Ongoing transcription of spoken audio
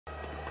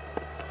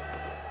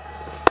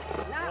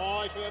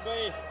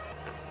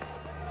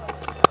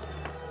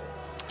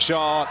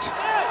Shot.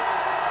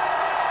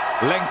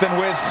 Length and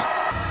width.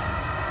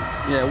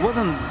 Yeah, it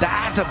wasn't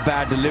that a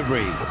bad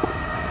delivery.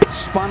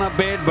 Spun a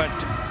bit, but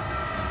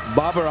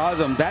Babar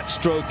Azam, that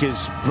stroke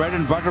is bread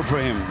and butter for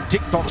him.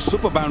 TikTok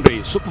super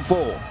boundary, super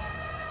 4.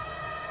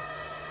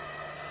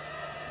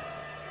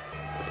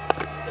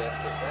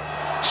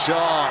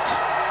 Shot.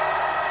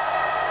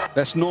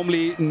 That's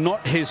normally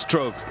not his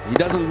stroke. He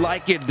doesn't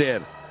like it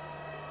there.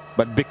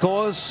 But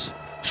because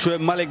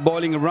Shoaib Malik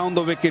bowling around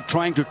the wicket,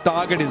 trying to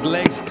target his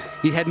legs,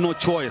 he had no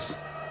choice.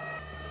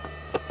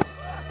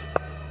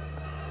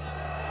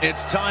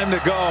 It's time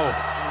to go.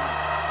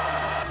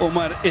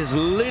 Umar is a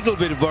little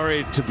bit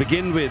worried to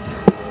begin with.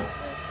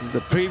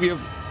 The previous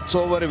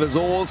over, it was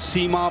all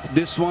seam up.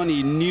 This one,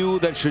 he knew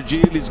that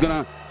Shajil is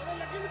going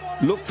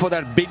to look for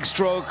that big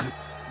stroke.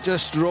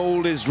 Just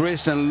rolled his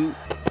wrist and...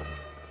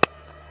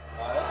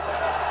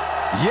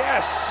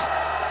 Yes!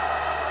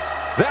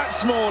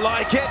 That's more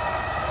like it.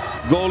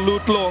 Goal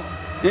Lutlo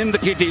in the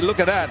kitty. Look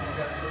at that.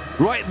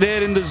 Right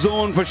there in the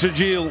zone for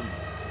Shajil.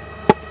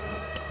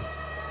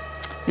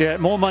 Yeah,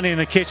 more money in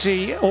the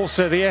kitty.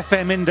 Also, the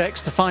FM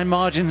index, the fine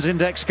margins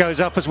index, goes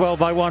up as well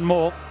by 1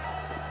 more.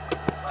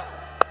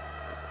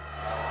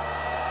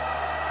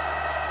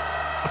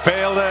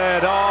 Failed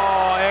it.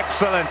 Oh,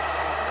 excellent.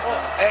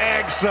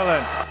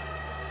 Excellent.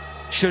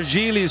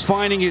 Shajil is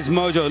finding his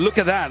mojo. Look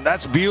at that.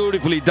 That's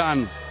beautifully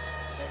done.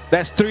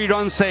 That's 3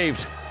 runs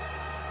saved.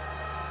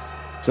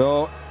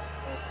 So...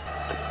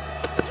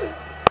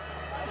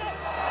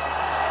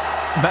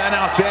 Man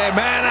out there,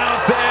 man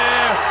out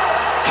there.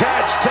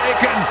 Catch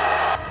taken.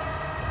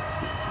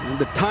 And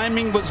the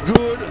timing was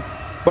good,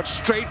 but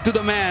straight to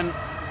the man.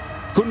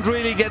 Couldn't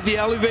really get the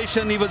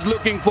elevation he was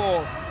looking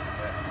for.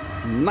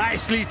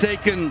 Nicely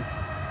taken.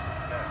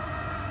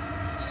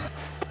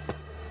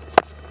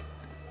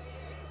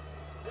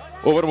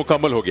 Over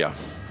मुकम्मल हो गया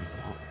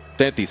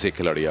 33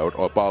 खिलाड़ी out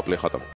और power play खत्म।